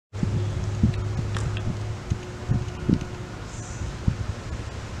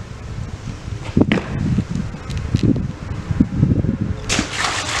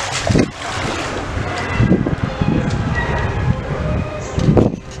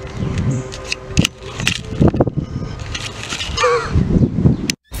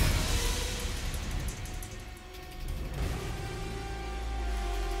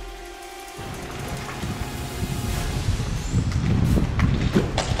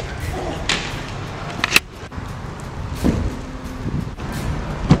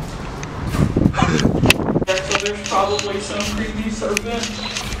there's probably some creepy serpent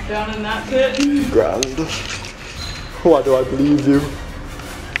down in that pit. Grand. Why do I believe you?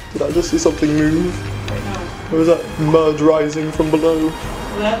 Did I just see something move? Wait, no. Or was that mud rising from below?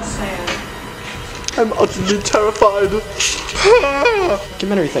 That's sand. I'm utterly terrified.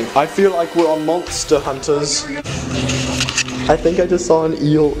 Documentary thing. I feel like we're on Monster Hunters. I think I just saw an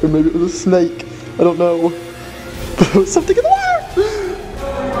eel, or maybe it was a snake. I don't know. But there was something in the water.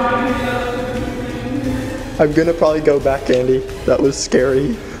 I'm gonna probably go back, Andy. That was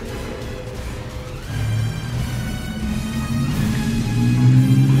scary.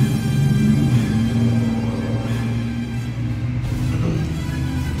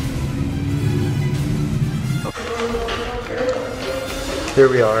 Here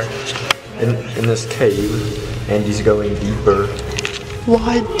we are, in this cave, and he's going deeper.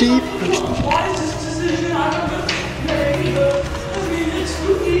 Why deep? Why is this decision? I don't know. I mean, it's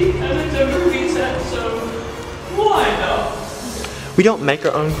spooky and it's a movie set, so why not? We don't make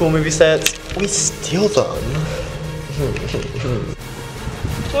our own cool movie sets, we steal them.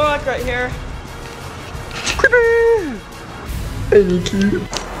 Look right here. Creepy! Ain't he cute?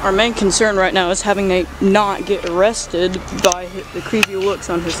 Our main concern right now is having Nate not get arrested by the creepy looks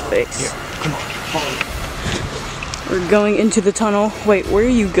on his face. Here, come on, follow me. We're going into the tunnel. Wait, where are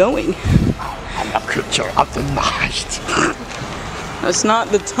you going? I'm a creature of the night. That's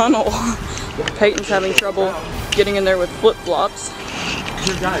not the tunnel. Peyton's having trouble getting in there with flip-flops.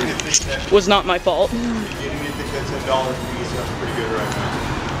 Was not my fault.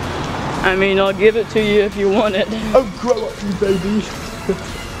 I mean, I'll give it to you if you want it. Oh, grow up, you baby.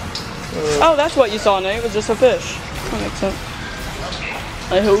 Oh, that's what you saw, Nate. It was just a fish. That makes sense.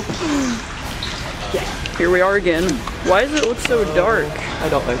 I hope. Yeah. Here we are again. Why does it look so dark? I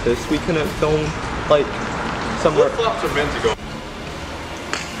don't like this. We couldn't film, like, somewhere. Flip-flops are meant to go.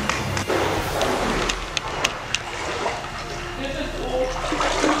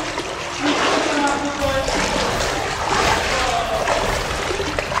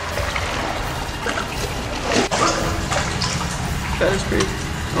 That is creepy.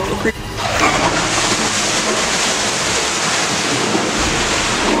 Oh, creepy.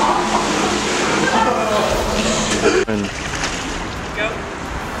 And Go.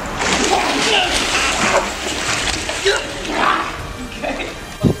 Okay.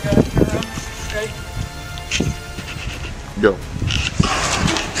 Ready? go.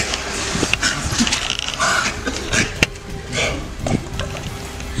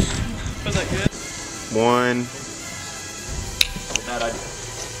 Was that good? One. Bad idea.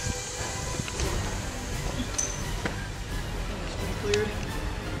 Cleared.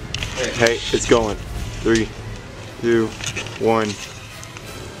 Hey, it's going. 3, 2, 1.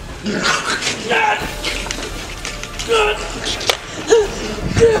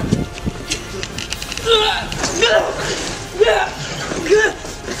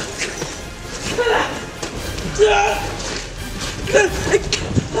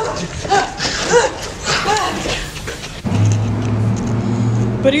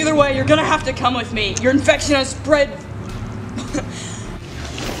 But either way, you're gonna have to come with me. Your infection has spread.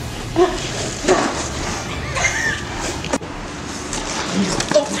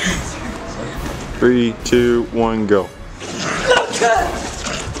 Three, 2, 1, go. What's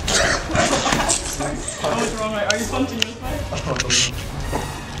wrong? Are you punching this way?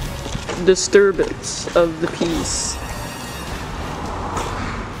 Disturbance of the peace.